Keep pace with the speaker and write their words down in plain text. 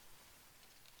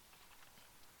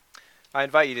I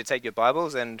invite you to take your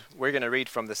Bibles, and we're going to read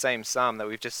from the same psalm that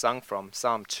we've just sung from,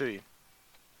 Psalm 2.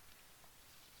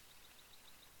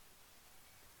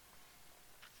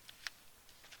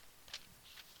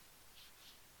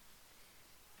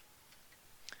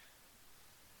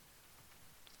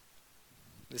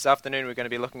 This afternoon we're going to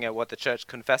be looking at what the church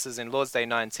confesses in Lord's Day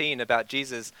 19 about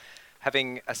Jesus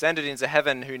having ascended into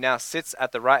heaven, who now sits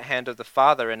at the right hand of the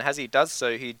Father, and as he does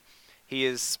so,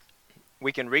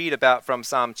 we can read about from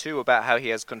Psalm 2 about how he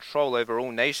has control over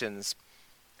all nations.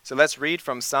 So let's read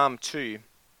from Psalm 2.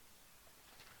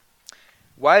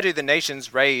 Why do the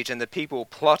nations rage and the people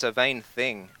plot a vain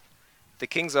thing? The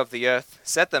kings of the earth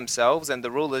set themselves, and the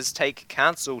rulers take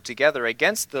counsel together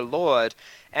against the Lord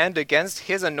and against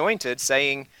his anointed,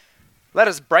 saying, "Let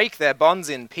us break their bonds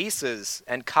in pieces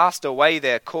and cast away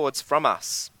their cords from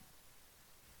us."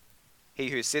 He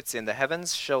who sits in the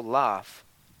heavens shall laugh.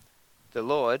 The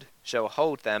Lord shall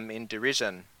hold them in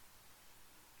derision.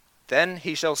 Then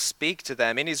he shall speak to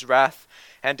them in his wrath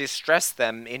and distress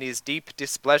them in his deep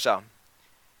displeasure.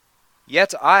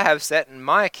 Yet I have set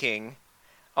my king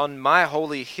on my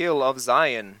holy hill of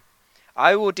Zion.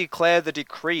 I will declare the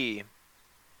decree.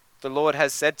 The Lord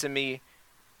has said to me,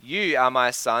 "You are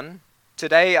my son.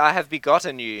 Today I have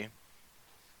begotten you.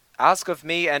 Ask of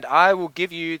me, and I will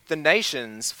give you the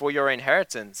nations for your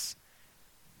inheritance,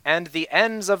 and the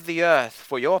ends of the earth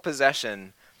for your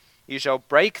possession. You shall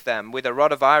break them with a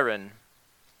rod of iron.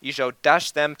 You shall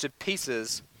dash them to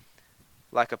pieces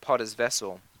like a potter's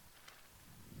vessel."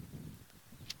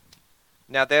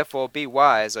 Now therefore be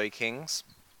wise, O kings.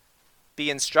 Be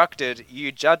instructed,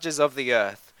 you judges of the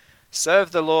earth.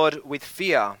 Serve the Lord with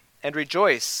fear, and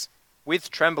rejoice with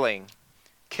trembling.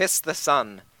 Kiss the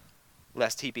Son,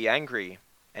 lest he be angry,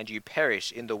 and you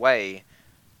perish in the way,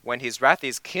 when his wrath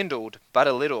is kindled but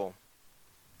a little.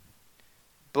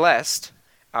 Blessed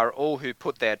are all who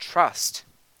put their trust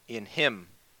in him.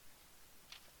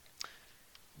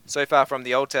 So far from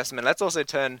the Old Testament, let's also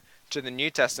turn to the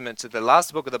New Testament, to the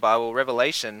last book of the Bible,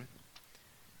 Revelation.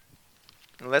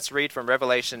 And let's read from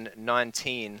Revelation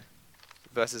 19,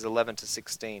 verses 11 to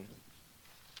 16.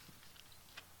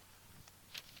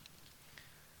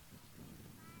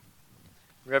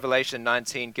 Revelation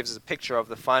 19 gives us a picture of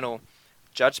the final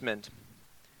judgment.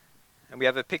 And we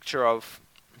have a picture of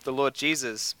the Lord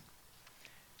Jesus.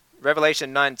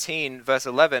 Revelation 19, verse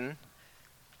 11.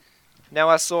 Now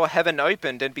I saw heaven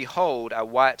opened, and behold, a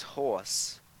white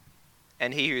horse.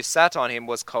 And he who sat on him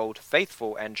was called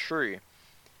Faithful and True.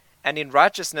 And in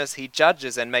righteousness he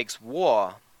judges and makes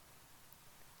war.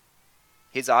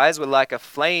 His eyes were like a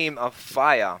flame of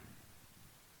fire,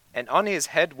 and on his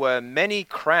head were many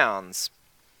crowns.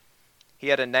 He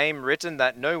had a name written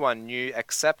that no one knew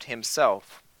except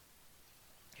himself.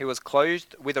 He was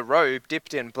clothed with a robe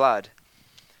dipped in blood,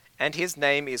 and his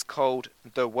name is called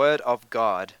the Word of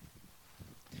God.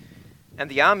 And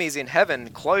the armies in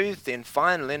heaven, clothed in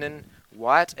fine linen,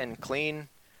 white and clean,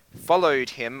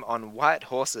 followed him on white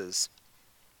horses.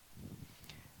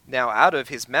 Now out of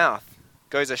his mouth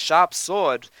goes a sharp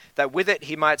sword, that with it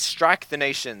he might strike the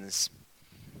nations,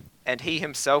 and he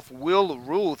himself will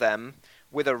rule them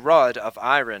with a rod of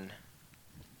iron.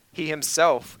 He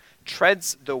himself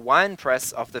treads the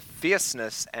winepress of the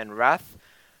fierceness and wrath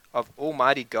of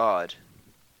Almighty God.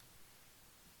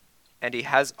 And he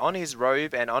has on his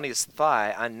robe and on his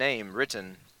thigh a name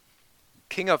written,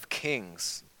 King of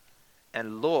Kings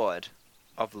and Lord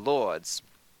of Lords.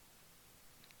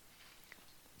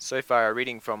 So far a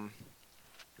reading from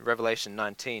Revelation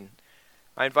 19.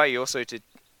 I invite you also to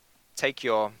take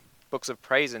your books of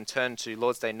praise and turn to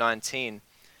Lord's Day 19,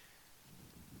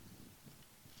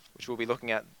 which we'll be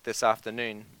looking at this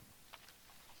afternoon.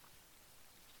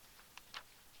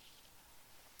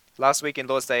 Last week in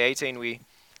Lord's Day 18 we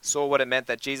saw what it meant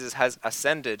that Jesus has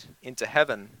ascended into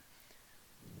heaven.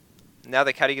 Now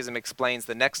the Catechism explains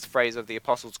the next phrase of the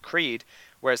Apostles' Creed,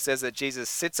 where it says that Jesus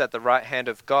sits at the right hand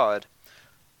of God.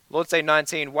 Lord's Day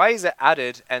 19, why is it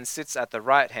added and sits at the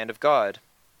right hand of God?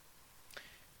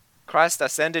 Christ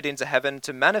ascended into heaven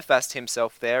to manifest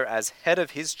himself there as head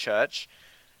of his church,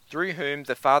 through whom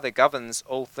the Father governs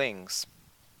all things.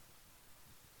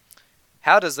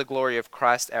 How does the glory of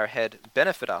Christ our head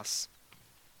benefit us?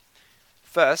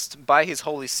 First, by his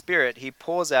Holy Spirit, he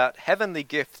pours out heavenly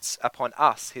gifts upon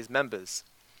us, his members.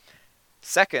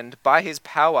 Second, by his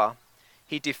power,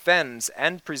 he defends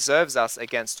and preserves us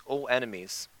against all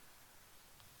enemies.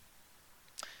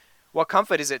 What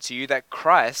comfort is it to you that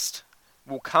Christ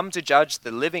will come to judge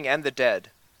the living and the dead?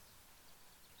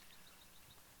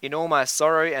 In all my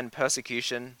sorrow and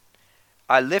persecution,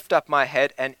 I lift up my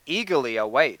head and eagerly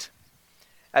await,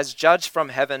 as judge from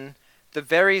heaven, The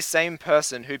very same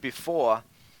person who before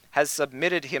has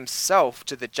submitted himself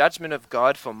to the judgment of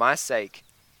God for my sake,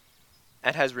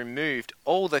 and has removed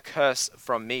all the curse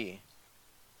from me.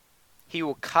 He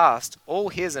will cast all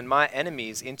his and my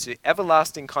enemies into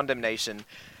everlasting condemnation,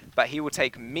 but he will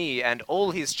take me and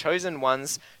all his chosen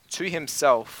ones to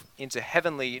himself into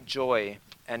heavenly joy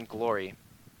and glory.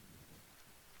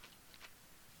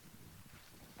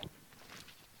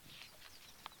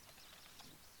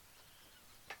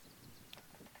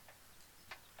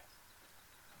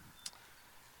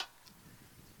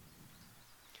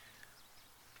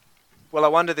 Well, I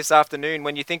wonder this afternoon,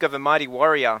 when you think of a mighty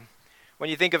warrior, when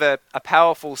you think of a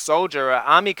powerful soldier or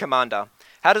army commander,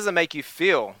 how does it make you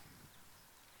feel?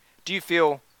 Do you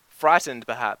feel frightened,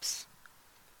 perhaps?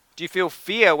 Do you feel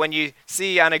fear when you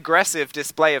see an aggressive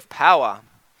display of power?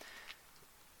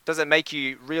 Does it make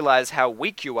you realize how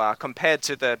weak you are compared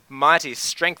to the mighty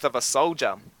strength of a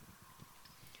soldier?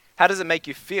 How does it make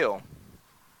you feel?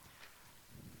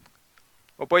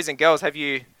 Well, boys and girls, have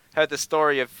you heard the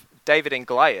story of David and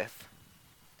Goliath?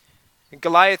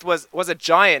 Goliath was a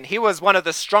giant. He was one of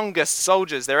the strongest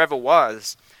soldiers there ever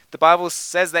was. The Bible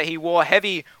says that he wore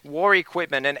heavy war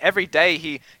equipment, and every day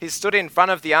he stood in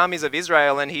front of the armies of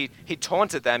Israel and he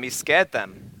taunted them, he scared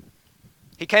them.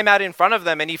 He came out in front of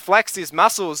them and he flexed his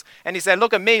muscles and he said,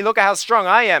 "Look at me, look at how strong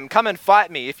I am. Come and fight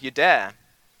me if you dare."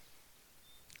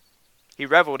 He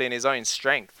reveled in his own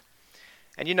strength.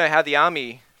 And you know how the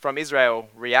army from Israel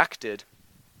reacted.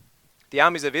 The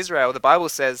armies of Israel, the Bible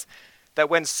says, that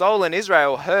when Saul and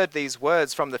Israel heard these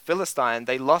words from the Philistine,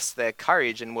 they lost their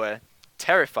courage and were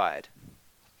terrified.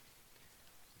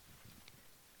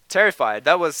 Terrified.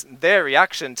 That was their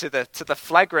reaction to the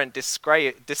flagrant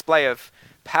display of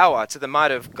power, to the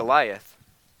might of Goliath.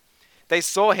 They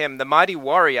saw him, the mighty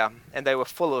warrior, and they were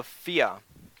full of fear.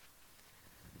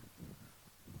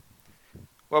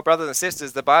 Well, brothers and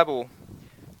sisters, the Bible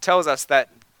tells us that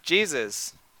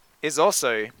Jesus is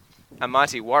also a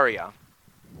mighty warrior.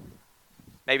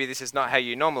 Maybe this is not how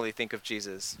you normally think of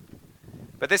Jesus,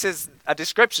 but this is a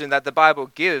description that the Bible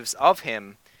gives of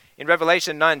him. In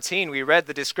Revelation 19, we read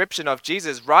the description of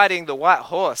Jesus riding the white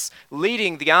horse,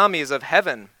 leading the armies of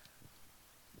heaven.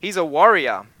 He's a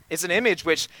warrior. It's an image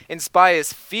which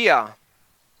inspires fear.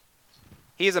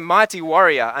 He is a mighty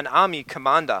warrior, an army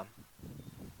commander.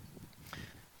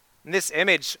 And this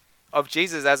image of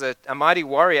Jesus as a mighty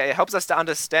warrior, it helps us to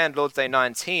understand Lord's Day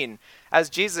 19, as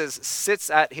Jesus sits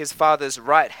at his Father's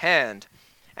right hand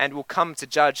and will come to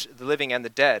judge the living and the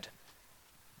dead.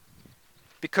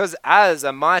 Because as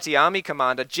a mighty army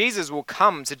commander, Jesus will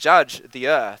come to judge the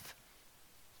earth.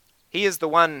 He is the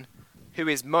one who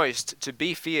is most to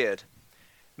be feared.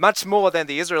 Much more than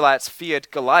the Israelites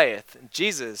feared Goliath,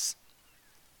 Jesus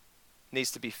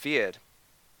needs to be feared.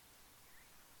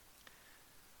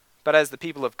 But as the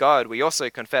people of God, we also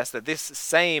confess that this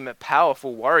same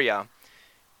powerful warrior,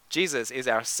 Jesus, is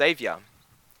our Saviour.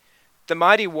 The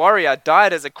mighty warrior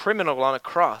died as a criminal on a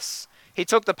cross. He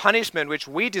took the punishment which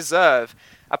we deserve,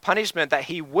 a punishment that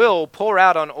he will pour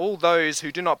out on all those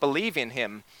who do not believe in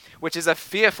him, which is a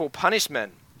fearful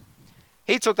punishment.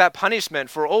 He took that punishment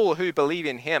for all who believe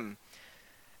in him.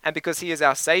 And because he is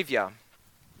our Saviour,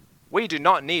 we do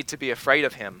not need to be afraid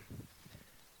of him.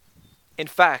 In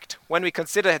fact, when we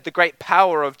consider the great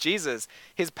power of Jesus,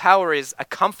 his power is a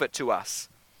comfort to us.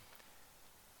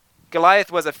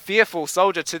 Goliath was a fearful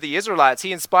soldier to the Israelites.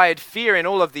 He inspired fear in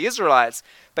all of the Israelites,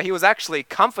 but he was actually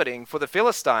comforting for the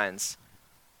Philistines.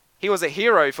 He was a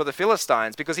hero for the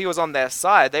Philistines because he was on their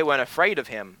side. They weren't afraid of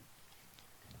him.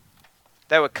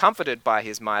 They were comforted by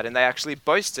his might, and they actually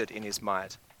boasted in his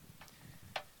might.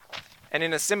 And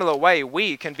in a similar way,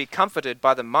 we can be comforted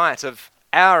by the might of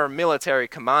our military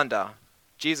commander,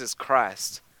 Jesus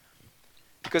Christ.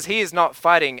 Because he is not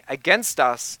fighting against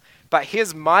us, but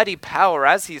his mighty power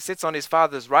as he sits on his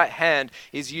Father's right hand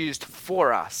is used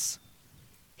for us.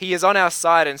 He is on our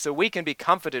side, and so we can be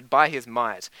comforted by his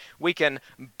might. We can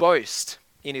boast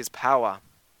in his power.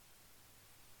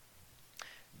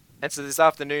 And so this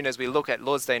afternoon, as we look at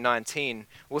Lord's Day 19,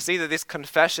 we'll see that this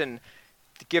confession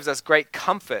gives us great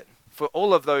comfort for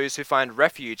all of those who find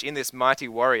refuge in this mighty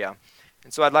warrior.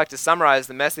 And so I'd like to summarize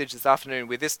the message this afternoon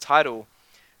with this title: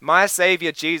 My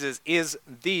Saviour Jesus is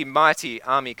the mighty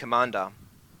army commander.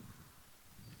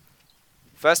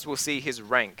 First, we'll see his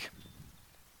rank.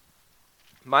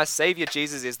 My Saviour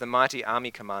Jesus is the mighty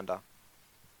army commander.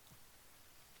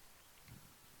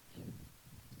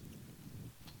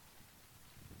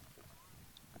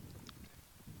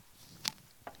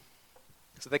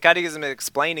 So the Catechism is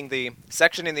explaining the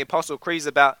section in the Apostles'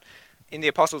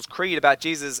 Creed about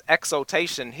Jesus'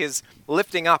 exaltation, his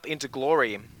lifting up into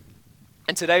glory.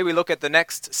 And today we look at the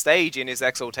next stage in his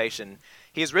exaltation.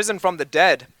 He is risen from the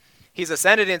dead. He's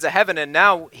ascended into heaven, and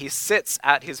now he sits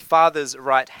at his Father's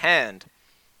right hand.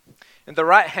 And the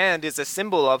right hand is a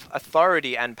symbol of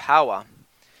authority and power.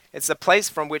 It's the place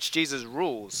from which Jesus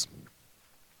rules.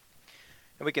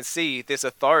 And we can see this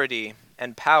authority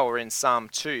and power in Psalm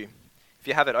 2. If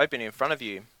you have it open in front of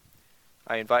you,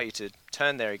 I invite you to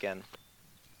turn there again.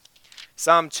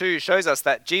 Psalm 2 shows us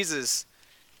that Jesus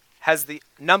has the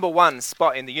number one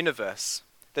spot in the universe,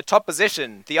 the top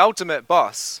position, the ultimate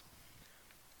boss.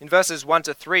 In verses 1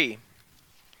 to 3,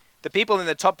 the people in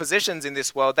the top positions in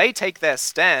this world, they take their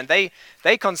stand. They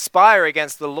conspire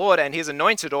against the Lord and his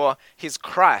anointed or his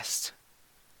Christ.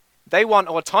 They want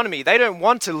autonomy. They don't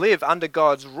want to live under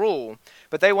God's rule,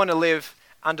 but they want to live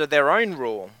under their own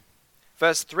rule.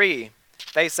 Verse 3,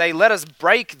 they say, "Let us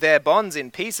break their bonds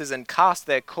in pieces and cast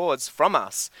their cords from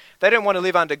us." They don't want to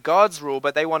live under God's rule,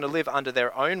 but they want to live under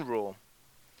their own rule.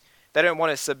 They don't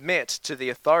want to submit to the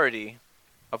authority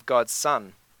of God's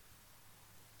Son.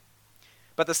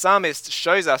 But the psalmist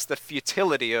shows us the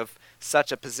futility of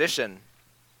such a position.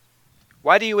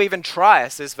 "Why do you even try?"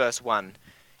 says verse 1.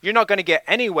 You're not going to get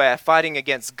anywhere fighting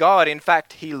against God. In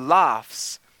fact, he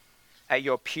laughs at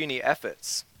your puny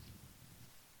efforts.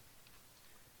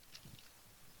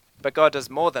 But God does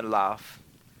more than laugh.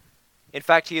 In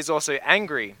fact, he is also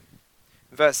angry.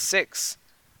 Verse 6,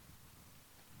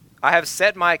 "I have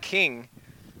set my king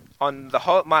on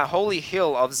my holy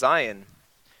hill of Zion."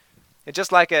 And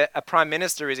just like a prime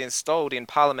minister is installed in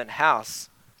Parliament House,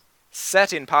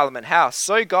 set in Parliament House,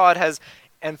 so God has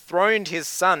enthroned his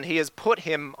Son. He has put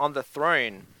him on the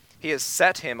throne. He has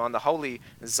set him on the holy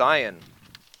Zion.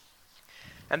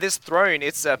 And this throne,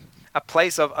 it's a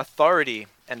place of authority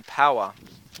and power.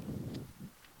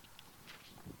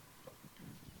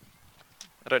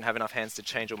 I don't have enough hands to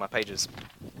change all my pages.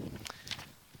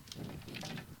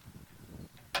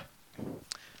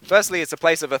 Firstly, it's a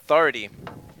place of authority.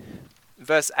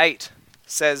 Verse 8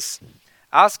 says,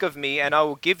 "Ask of me, and I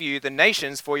will give you the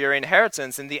nations for your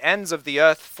inheritance and the ends of the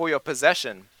earth for your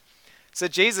possession." So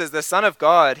Jesus, the Son of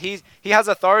God, he has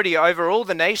authority over all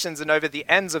the nations and over the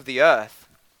ends of the earth.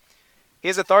 He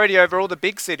has authority over all the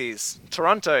big cities,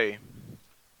 Toronto,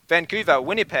 Vancouver,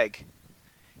 Winnipeg.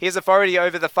 He has authority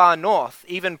over the far north,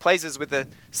 even places with the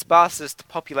sparsest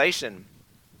population.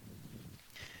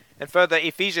 And further,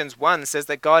 Ephesians 1 says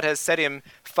that God has set him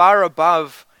far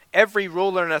above every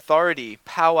ruler and authority,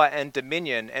 power and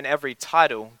dominion, and every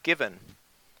title given.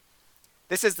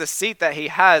 This is the seat that he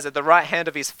has at the right hand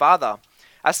of his Father,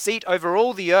 a seat over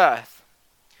all the earth,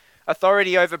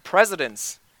 authority over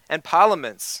presidents and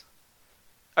parliaments,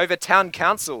 over town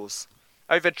councils,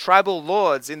 over tribal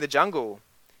lords in the jungle,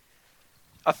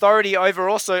 authority over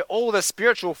also all the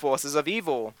spiritual forces of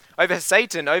evil, over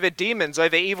Satan, over demons,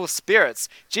 over evil spirits.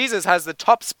 Jesus has the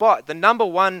top spot, the number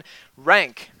one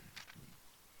rank.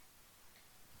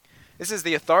 This is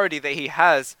the authority that he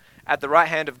has at the right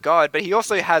hand of God, but he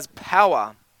also has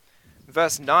power.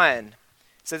 Verse 9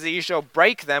 says that you shall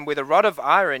break them with a rod of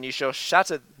iron, you shall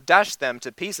dash them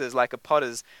to pieces like a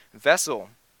potter's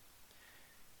vessel.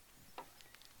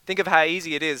 Think of how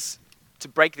easy it is to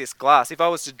break this glass. If I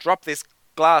was to drop this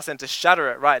glass and to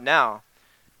shatter it right now,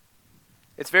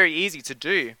 it's very easy to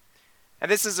do. And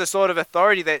this is the sort of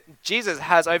authority that Jesus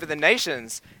has over the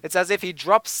nations. It's as if he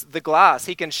drops the glass,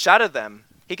 he can shatter them.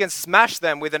 He can smash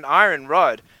them with an iron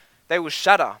rod. They will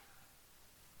shatter.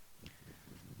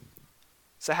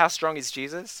 So how strong is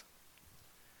Jesus?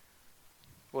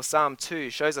 Well, Psalm 2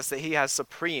 shows us that he has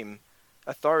supreme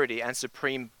authority and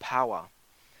supreme power.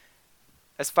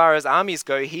 As far as armies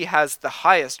go, he has the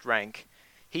highest rank.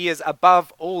 He is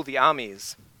above all the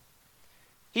armies.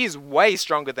 He is way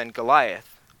stronger than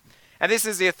Goliath. And this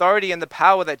is the authority and the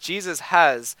power that Jesus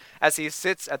has as he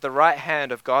sits at the right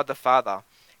hand of God the Father.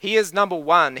 He is number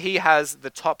one. He has the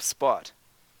top spot.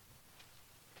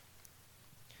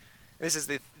 This is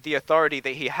the authority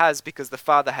that he has because the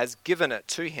Father has given it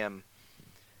to him.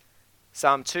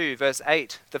 Psalm 2, verse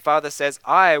 8, the Father says,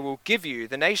 "I will give you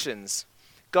the nations."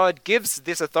 God gives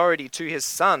this authority to his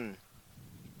Son.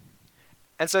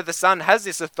 And so the Son has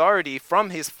this authority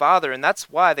from his Father, and that's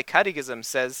why the Catechism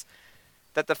says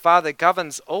that the Father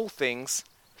governs all things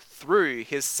through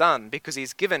his Son, because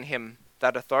he's given him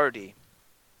that authority.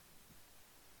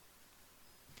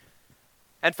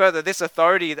 And further, this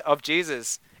authority of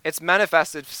Jesus, it's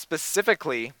manifested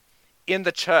specifically in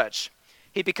the church.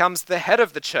 He becomes the head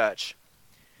of the church.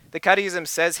 The Catechism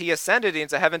says he ascended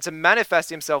into heaven to manifest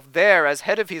himself there as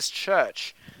head of his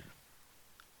church.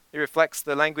 It reflects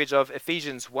the language of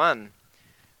Ephesians 1,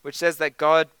 which says that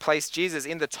God placed Jesus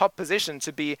in the top position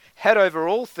to be head over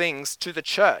all things to the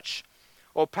church.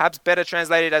 or perhaps better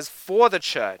translated as for the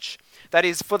church. That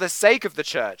is, for the sake of the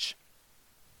church.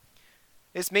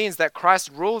 This means that Christ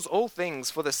rules all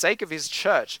things for the sake of his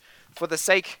church, for the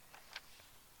sake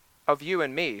of you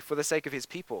and me, for the sake of his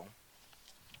people.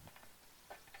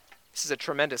 This is a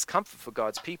tremendous comfort for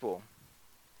God's people.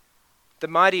 The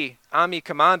mighty army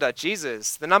commander,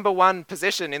 Jesus, the number one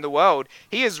position in the world,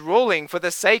 he is ruling for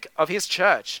the sake of his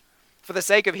church, for the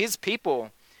sake of his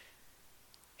people.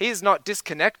 He is not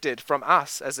disconnected from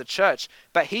us as a church,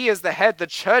 but he is the head. The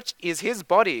church is his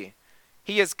body.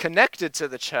 He is connected to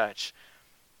the church.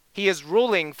 He is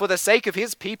ruling for the sake of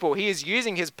his people. He is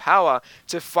using his power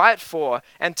to fight for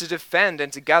and to defend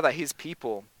and to gather his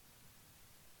people.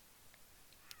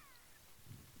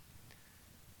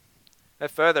 But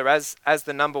further, as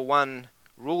the number one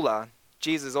ruler,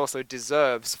 Jesus also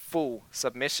deserves full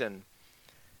submission.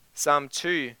 Psalm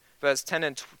 2, verse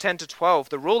 10 to 12,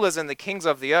 the rulers and the kings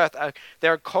of the earth, they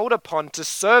are called upon to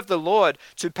serve the Lord,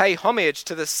 to pay homage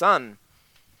to the Son,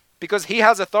 because he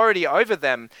has authority over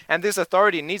them, and this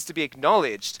authority needs to be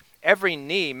acknowledged. Every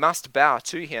knee must bow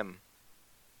to him.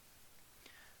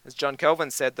 As John Calvin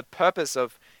said, the purpose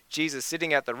of Jesus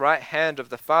sitting at the right hand of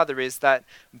the Father is that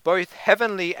both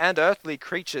heavenly and earthly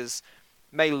creatures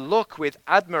may look with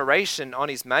admiration on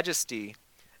his majesty,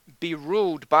 be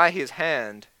ruled by his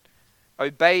hand,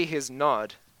 obey his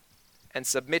nod, and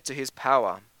submit to his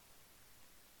power.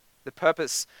 The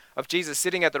purpose of Jesus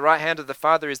sitting at the right hand of the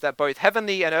Father is that both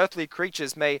heavenly and earthly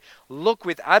creatures may look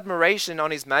with admiration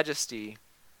on his majesty,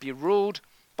 be ruled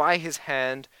by his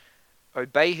hand,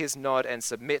 obey his nod, and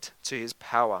submit to his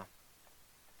power.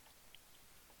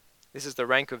 This is the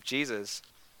rank of Jesus.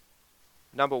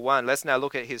 Number one, let's now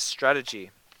look at his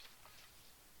strategy.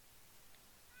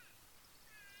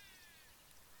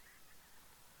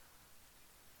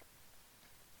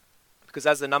 Because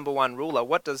as the number one ruler,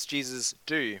 what does Jesus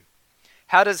do?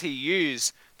 How does he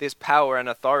use this power and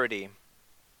authority?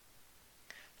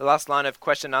 The last line of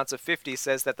question answer 50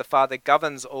 says that the Father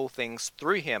governs all things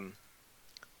through him.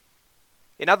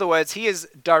 In other words, he is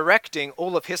directing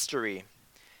all of history.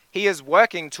 He is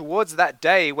working towards that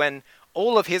day when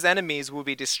all of his enemies will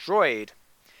be destroyed.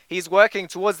 He is working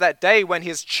towards that day when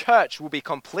his church will be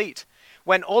complete,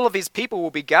 when all of his people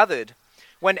will be gathered,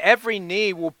 when every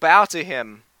knee will bow to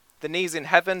him, the knees in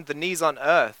heaven, the knees on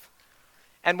earth,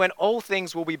 and when all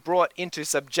things will be brought into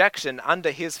subjection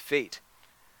under his feet.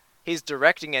 He's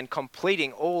directing and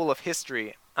completing all of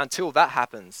history until that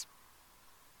happens.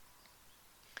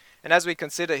 And as we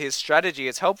consider his strategy,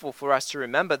 it's helpful for us to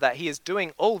remember that he is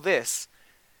doing all this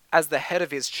as the head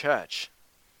of his church.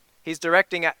 He's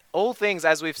directing all things,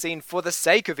 as we've seen, for the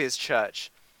sake of his church.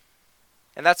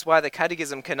 And that's why the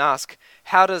Catechism can ask,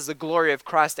 how does the glory of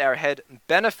Christ our head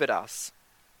benefit us?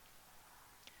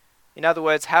 In other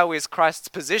words, how is Christ's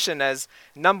position as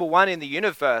number one in the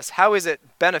universe, how is it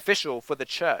beneficial for the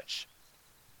church?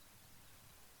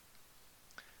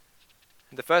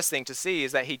 The first thing to see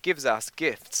is that he gives us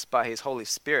gifts by his Holy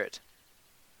Spirit.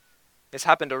 This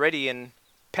happened already in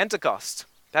Pentecost.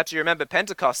 Perhaps you remember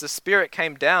Pentecost. The Spirit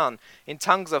came down in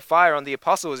tongues of fire on the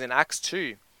apostles in Acts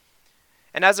 2.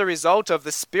 And as a result of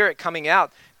the Spirit coming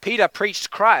out, Peter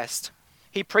preached Christ.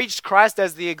 He preached Christ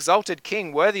as the exalted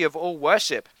King, worthy of all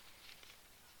worship.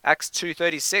 Acts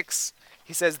 2:36,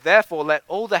 he says, "Therefore let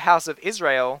all the house of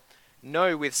Israel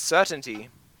know with certainty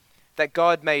that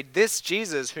God made this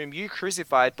Jesus whom you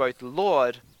crucified both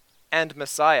Lord and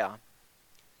Messiah."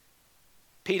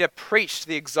 Peter preached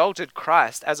the exalted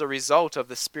Christ as a result of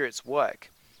the Spirit's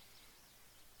work.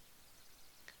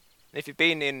 And if you've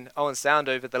been in Owen Sound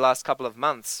over the last couple of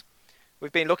months,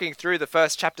 we've been looking through the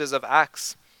first chapters of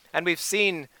Acts, and we've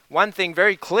seen one thing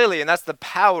very clearly, and that's the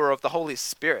power of the Holy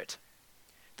Spirit.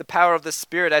 The power of the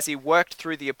Spirit as he worked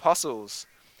through the apostles,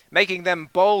 making them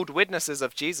bold witnesses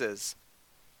of Jesus.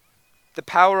 The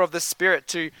power of the Spirit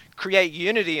to create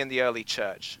unity in the early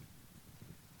church.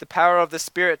 The power of the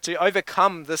Spirit to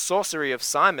overcome the sorcery of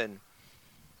Simon.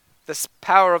 The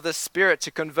power of the Spirit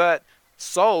to convert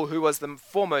Saul, who was the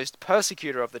foremost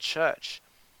persecutor of the church.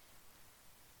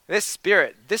 This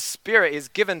Spirit is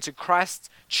given to Christ's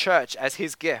church as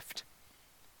his gift.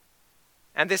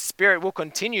 And this Spirit will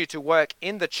continue to work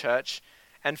in the church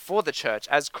and for the church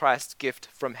as Christ's gift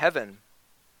from heaven.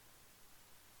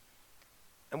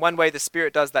 And one way the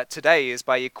Spirit does that today is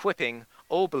by equipping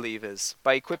all believers,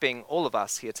 by equipping all of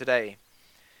us here today.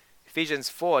 Ephesians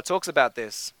 4 talks about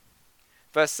this.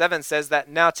 Verse 7 says that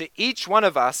now to each one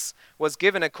of us was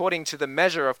given according to the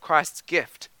measure of Christ's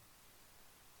gift.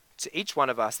 To each one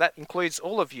of us, that includes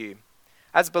all of you.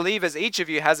 As believers, each of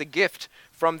you has a gift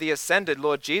from the ascended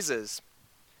Lord Jesus.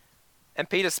 And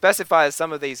Peter specifies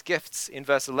some of these gifts in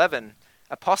verse 11.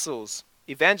 apostles,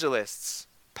 evangelists,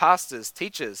 pastors,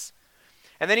 teachers.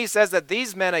 And then he says that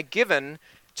these men are given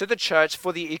to the church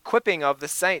for the equipping of the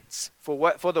saints,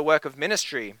 for the work of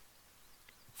ministry,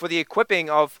 for the equipping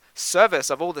of service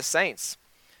of all the saints.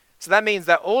 So that means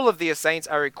that all of the saints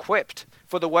are equipped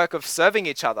for the work of serving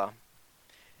each other,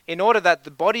 in order that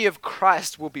the body of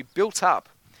Christ will be built up,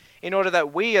 in order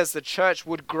that we as the church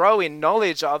would grow in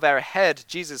knowledge of our head,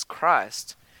 Jesus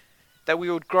Christ, that we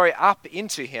would grow up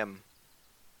into him.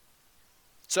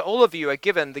 So all of you are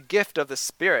given the gift of the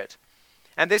Spirit,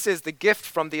 and this is the gift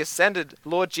from the ascended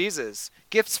Lord Jesus,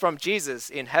 gifts from Jesus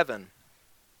in heaven.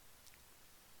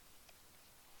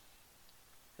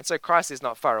 And so Christ is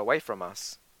not far away from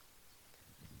us.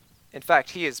 In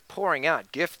fact, he is pouring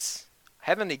out gifts,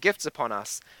 heavenly gifts upon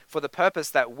us, for the purpose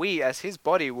that we as his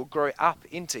body will grow up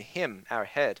into him, our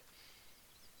head.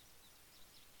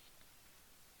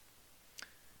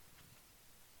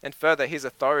 And further, his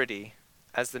authority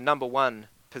as the number one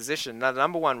position, the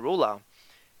number one ruler.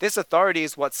 This authority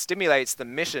is what stimulates the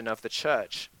mission of the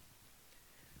church.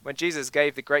 When Jesus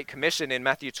gave the Great Commission in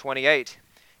Matthew 28,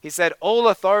 he said, "All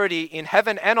authority in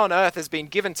heaven and on earth has been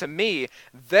given to me.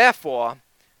 Therefore,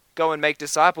 go and make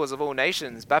disciples of all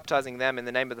nations, baptizing them in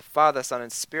the name of the Father, Son,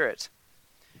 and Spirit."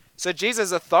 So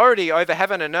Jesus' authority over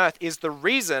heaven and earth is the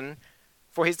reason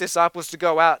for his disciples to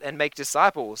go out and make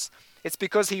disciples. It's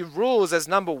because he rules as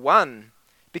number one,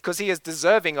 because he is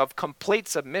deserving of complete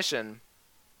submission,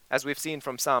 as we've seen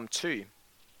from Psalm 2.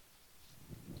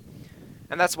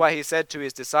 And that's why he said to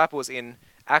his disciples in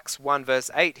Acts 1 verse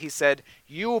 8, he said,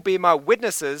 "You will be my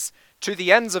witnesses to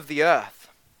the ends of the earth."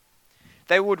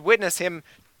 They would witness him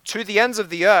to the ends of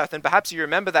the earth, and perhaps you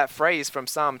remember that phrase from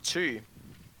Psalm 2.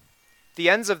 The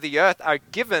ends of the earth are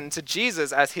given to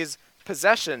Jesus as his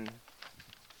possession.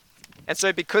 And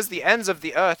so because the ends of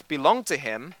the earth belong to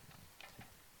him,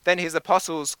 then his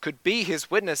apostles could be his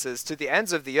witnesses to the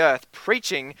ends of the earth,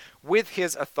 preaching with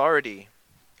his authority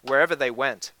wherever they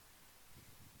went.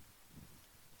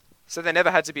 So they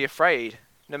never had to be afraid,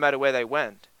 no matter where they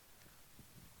went.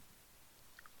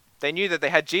 They knew that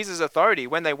they had Jesus' authority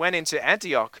when they went into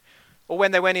Antioch, or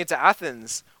when they went into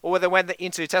Athens, or when they went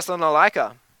into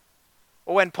Thessalonica,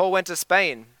 or when Paul went to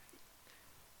Spain.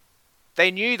 They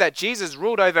knew that Jesus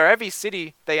ruled over every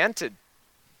city they entered.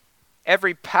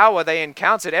 Every power they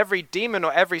encountered, every demon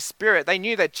or every spirit, they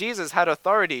knew that Jesus had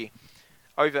authority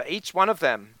over each one of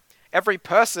them. Every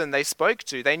person they spoke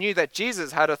to, they knew that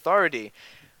Jesus had authority.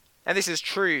 And this is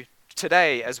true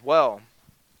today as well.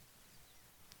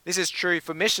 This is true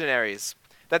for missionaries,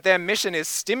 that their mission is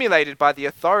stimulated by the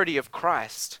authority of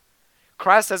Christ.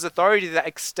 Christ has authority that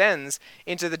extends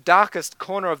into the darkest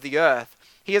corner of the earth.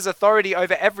 He has authority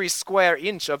over every square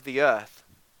inch of the earth.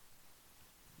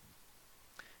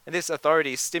 And this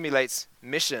authority stimulates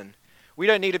mission. We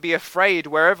don't need to be afraid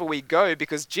wherever we go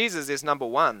because Jesus is number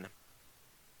one.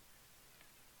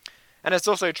 And it's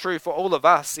also true for all of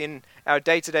us in our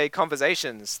day-to-day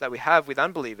conversations that we have with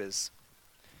unbelievers.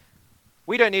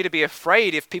 We don't need to be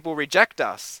afraid if people reject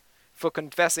us for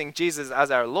confessing Jesus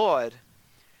as our Lord,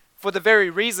 for the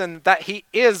very reason that he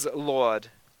is Lord.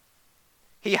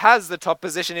 He has the top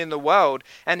position in the world,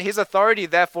 and his authority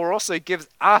therefore also gives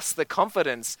us the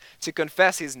confidence to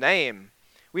confess his name.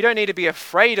 We don't need to be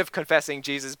afraid of confessing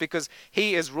Jesus because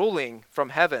he is ruling from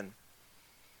heaven.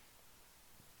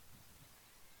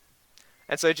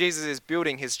 And so Jesus is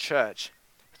building his church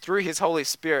through his Holy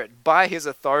Spirit by his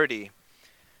authority.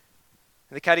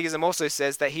 And the Catechism also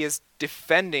says that he is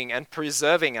defending and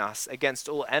preserving us against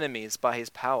all enemies by his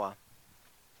power.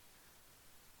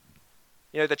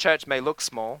 You know, the church may look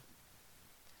small.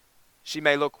 She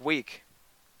may look weak.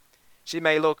 She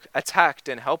may look attacked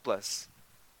and helpless.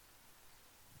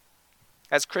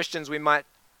 As Christians, we might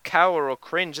cower or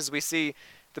cringe as we see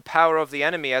the power of the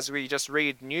enemy, as we just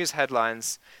read news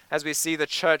headlines, as we see the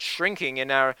church shrinking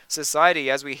in our society,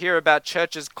 as we hear about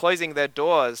churches closing their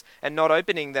doors and not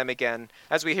opening them again,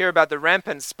 as we hear about the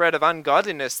rampant spread of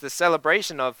ungodliness, the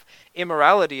celebration of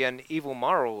immorality and evil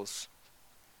morals.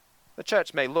 The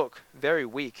church may look very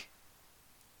weak,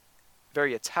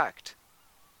 very attacked.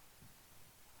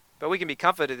 But we can be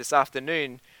comforted this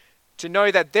afternoon to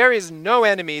know that there is no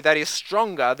enemy that is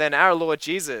stronger than our Lord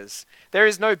Jesus. There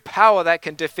is no power that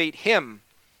can defeat him.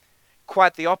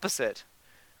 Quite the opposite.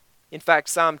 In fact,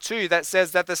 Psalm 2 that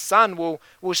says that the sun will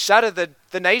shatter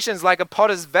the nations like a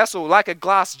potter's vessel, like a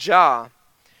glass jar.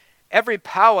 Every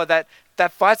power that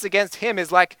fights against him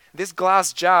is like this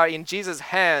glass jar in Jesus'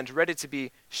 hand, ready to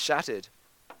be shattered.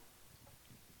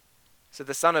 So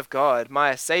the Son of God,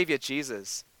 my Saviour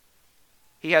Jesus,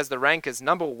 he has the rank as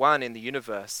number one in the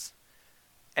universe.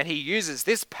 And he uses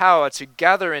this power to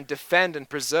gather and defend and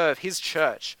preserve his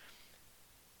church.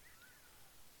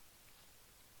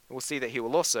 We'll see that he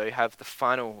will also have the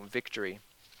final victory.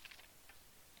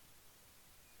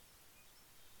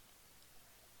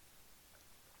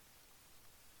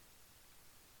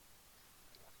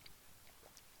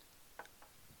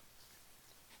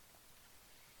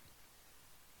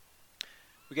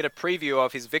 We get a preview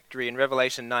of his victory in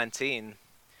Revelation 19,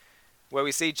 where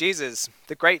we see Jesus,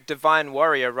 the great divine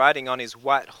warrior, riding on his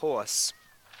white horse,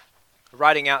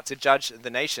 riding out to judge the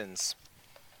nations.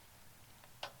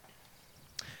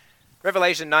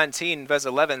 Revelation 19 verse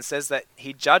 11 says that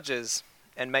he judges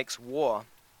and makes war.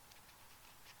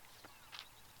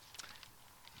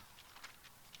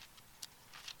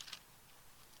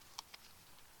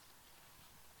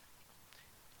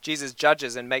 Jesus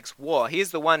judges and makes war. He is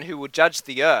the one who will judge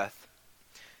the earth.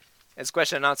 As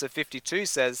question and answer 52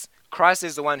 says, Christ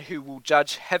is the one who will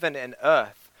judge heaven and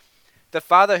earth. The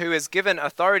Father, who has given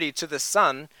authority to the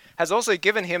Son, has also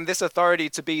given him this authority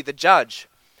to be the judge,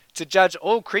 to judge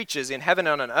all creatures in heaven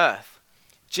and on earth.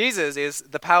 Jesus is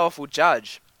the powerful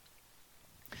judge.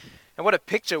 And what a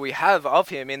picture we have of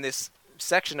him in this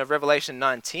section of Revelation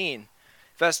 19.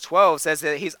 Verse 12 says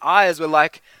that his eyes were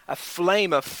like a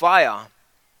flame of fire.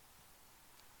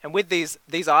 And with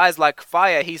these eyes like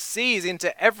fire, he sees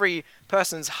into every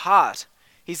person's heart.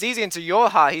 He sees into your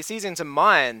heart, he sees into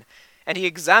mine, and he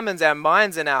examines our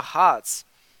minds and our hearts.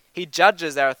 He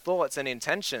judges our thoughts and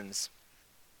intentions.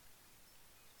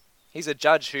 He's a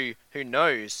judge who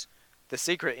knows the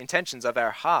secret intentions of our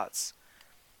hearts.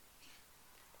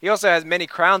 He also has many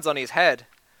crowns on his head.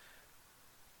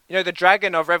 You know, the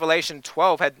dragon of Revelation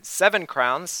 12 had 7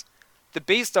 crowns. The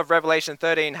beast of Revelation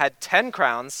 13 had 10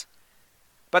 crowns.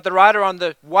 But the rider on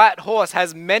the white horse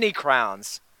has many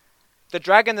crowns. The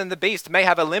dragon and the beast may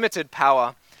have a limited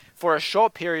power for a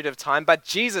short period of time, but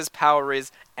Jesus' power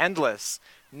is endless.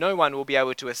 No one will be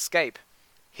able to escape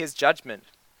his judgment.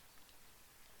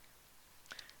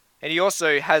 And he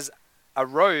also has a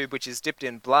robe which is dipped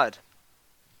in blood.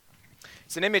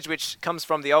 It's an image which comes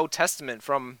from the Old Testament,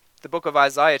 from the book of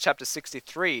Isaiah chapter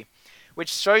 63, which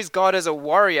shows God as a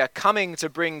warrior coming to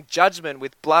bring judgment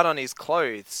with blood on his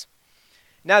clothes.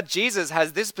 Now Jesus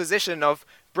has this position of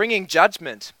bringing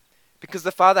judgment because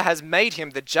the Father has made him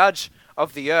the judge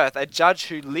of the earth, a judge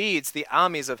who leads the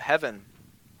armies of heaven.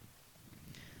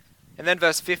 And then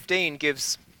verse 15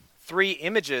 gives 3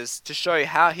 images to show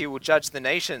how he will judge the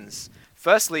nations.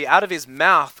 Firstly, out of his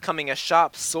mouth coming a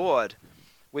sharp sword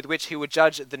with which he will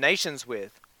judge the nations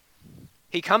with.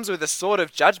 He comes with a sword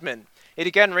of judgment. It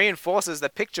again reinforces the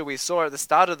picture we saw at the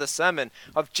start of the sermon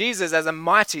of Jesus as a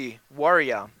mighty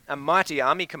warrior, a mighty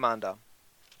army commander.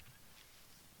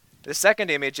 The second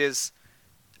image is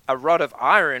a rod of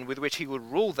iron with which he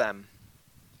would rule them.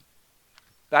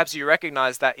 Perhaps you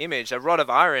recognize that image, a rod of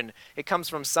iron. It comes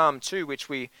from Psalm 2, which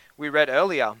we read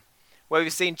earlier, where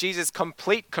we've seen Jesus'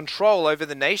 complete control over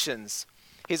the nations.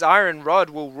 His iron rod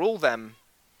will rule them.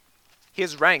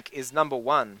 His rank is number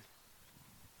 1.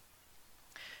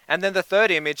 And then the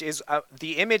third image is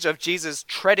the image of Jesus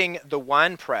treading the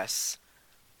winepress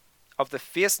of the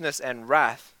fierceness and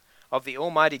wrath of the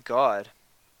Almighty God.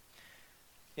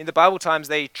 In the Bible times,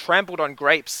 they trampled on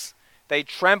grapes. They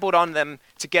trampled on them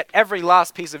to get every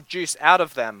last piece of juice out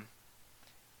of them.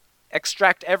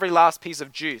 Extract every last piece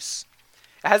of juice.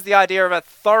 It has the idea of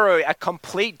a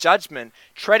complete judgment,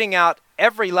 treading out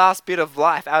every last bit of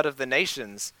life out of the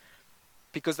nations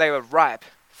because they were ripe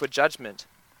for judgment.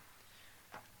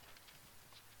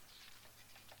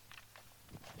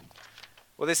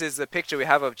 Well, this is the picture we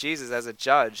have of Jesus as a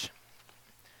judge.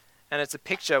 And it's a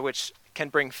picture which can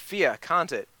bring fear,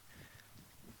 can't it?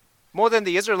 More than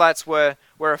the Israelites were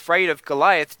afraid of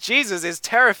Goliath, Jesus is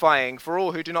terrifying for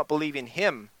all who do not believe in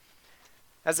him.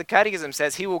 As the Catechism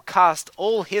says, he will cast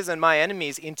all his and my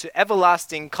enemies into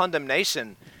everlasting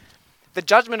condemnation. The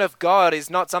judgment of God is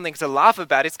not something to laugh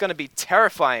about. It's going to be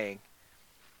terrifying.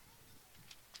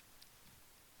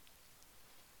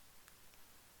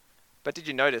 But did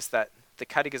you notice that the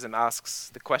Catechism asks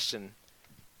the question,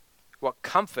 what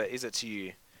comfort is it to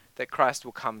you that Christ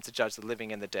will come to judge the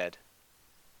living and the dead?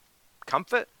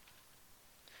 Comfort?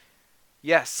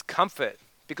 Yes, comfort,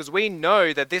 because we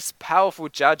know that this powerful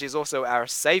judge is also our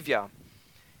Saviour.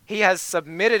 He has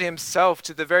submitted himself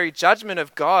to the very judgment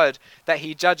of God that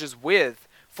he judges with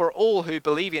for all who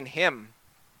believe in him.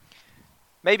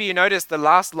 Maybe you noticed the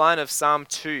last line of Psalm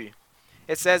 2.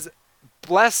 It says,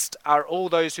 "Blessed are all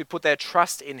those who put their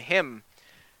trust in him."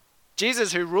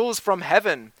 Jesus, who rules from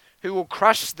heaven, who will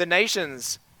crush the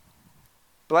nations.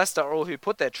 Blessed are all who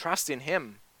put their trust in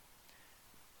him.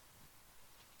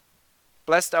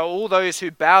 Blessed are all those who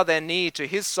bow their knee to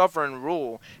his sovereign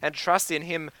rule and trust in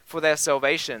him for their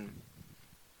salvation.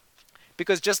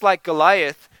 Because just like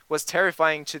Goliath was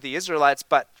terrifying to the Israelites,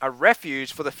 but a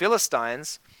refuge for the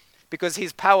Philistines, because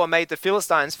his power made the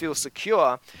Philistines feel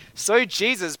secure, so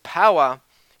Jesus' power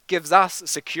gives us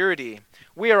security.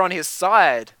 We are on his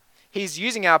side. He's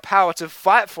using our power to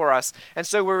fight for us, and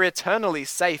so we're eternally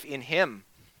safe in him.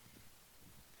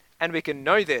 And we can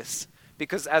know this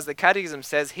because, as the Catechism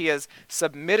says, he has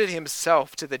submitted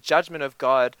himself to the judgment of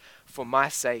God for my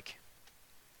sake.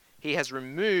 He has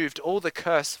removed all the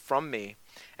curse from me,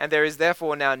 and there is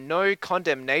therefore now no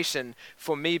condemnation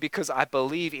for me because I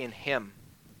believe in him.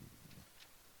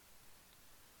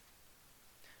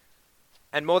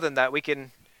 And more than that,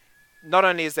 not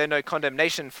only is there no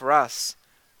condemnation for us,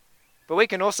 but we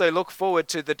can also look forward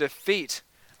to the defeat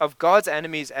of God's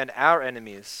enemies and our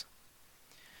enemies.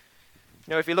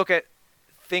 If you look at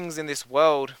things in this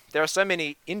world, there are so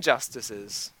many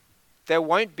injustices. There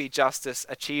won't be justice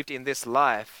achieved in this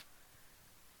life.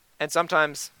 And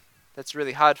sometimes that's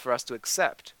really hard for us to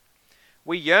accept.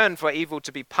 We yearn for evil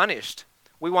to be punished.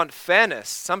 We want fairness.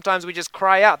 Sometimes we just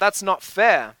cry out, that's not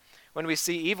fair, when we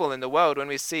see evil in the world, when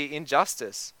we see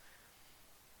injustice.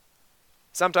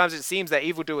 Sometimes it seems that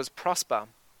evildoers prosper.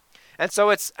 And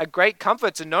so it's a great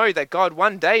comfort to know that God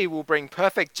one day will bring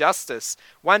perfect justice.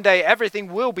 One day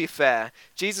everything will be fair.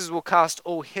 Jesus will cast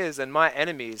all his and my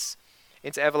enemies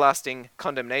into everlasting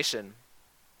condemnation.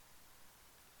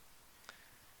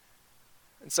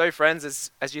 And so, friends,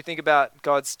 as you think about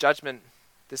God's judgment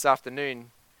this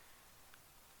afternoon,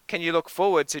 can you look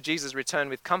forward to Jesus' return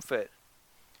with comfort?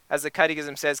 As the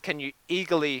Catechism says, can you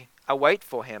eagerly await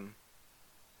for him?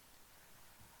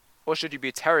 Or should you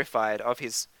be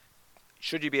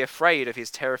afraid of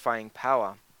his terrifying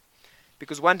power?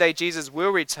 Because one day Jesus will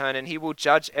return and he will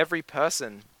judge every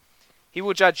person. He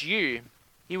will judge you.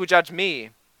 He will judge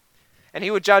me. And he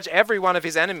will judge every one of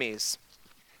his enemies.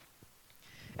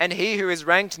 And he who is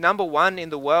ranked number one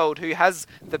in the world, who has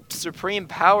the supreme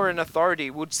power and authority,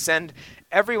 would send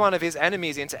every one of his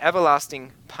enemies into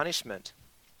everlasting punishment.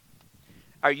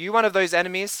 Are you one of those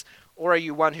enemies, or are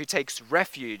you one who takes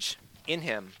refuge in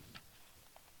him?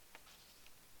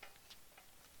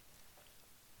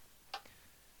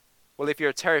 Well, if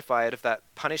you're terrified of that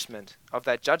punishment, of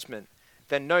that judgment,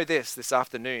 then know this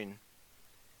afternoon.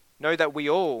 Know that we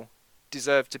all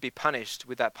deserve to be punished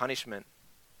with that punishment.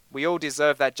 We all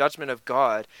deserve that judgment of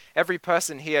God. Every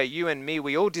person here, you and me,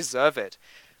 we all deserve it.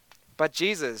 But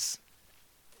Jesus,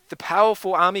 the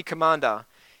powerful army commander,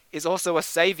 is also a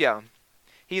savior.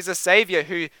 He is a savior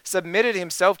who submitted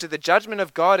himself to the judgment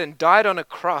of God and died on a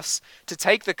cross to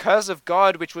take the curse of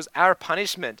God, which was our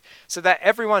punishment, so that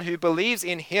everyone who believes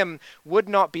in him would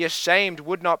not be ashamed,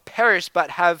 would not perish,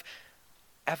 but have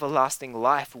everlasting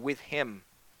life with him.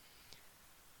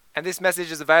 And this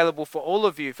message is available for all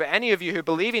of you, for any of you who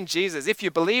believe in Jesus. If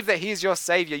you believe that he is your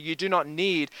savior, you do not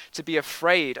need to be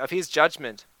afraid of his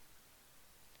judgment.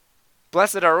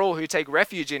 Blessed are all who take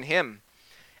refuge in him.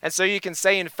 And so you can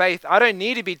say in faith, I don't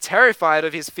need to be terrified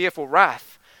of his fearful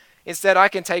wrath. Instead, I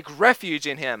can take refuge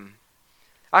in him.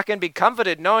 I can be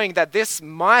comforted knowing that this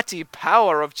mighty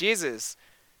power of Jesus,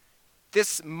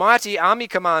 this mighty army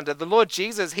commander, the Lord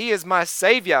Jesus, he is my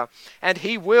savior, and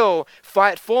he will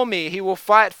fight for me. He will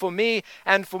fight for me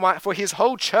and for his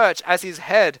whole church as his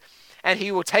head. And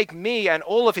he will take me and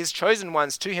all of his chosen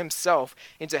ones to himself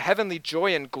into heavenly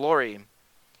joy and glory.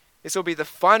 This will be the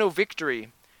final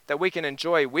victory that we can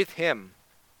enjoy with him.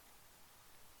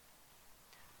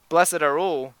 Blessed are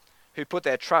all who put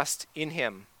their trust in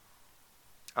him.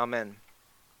 Amen.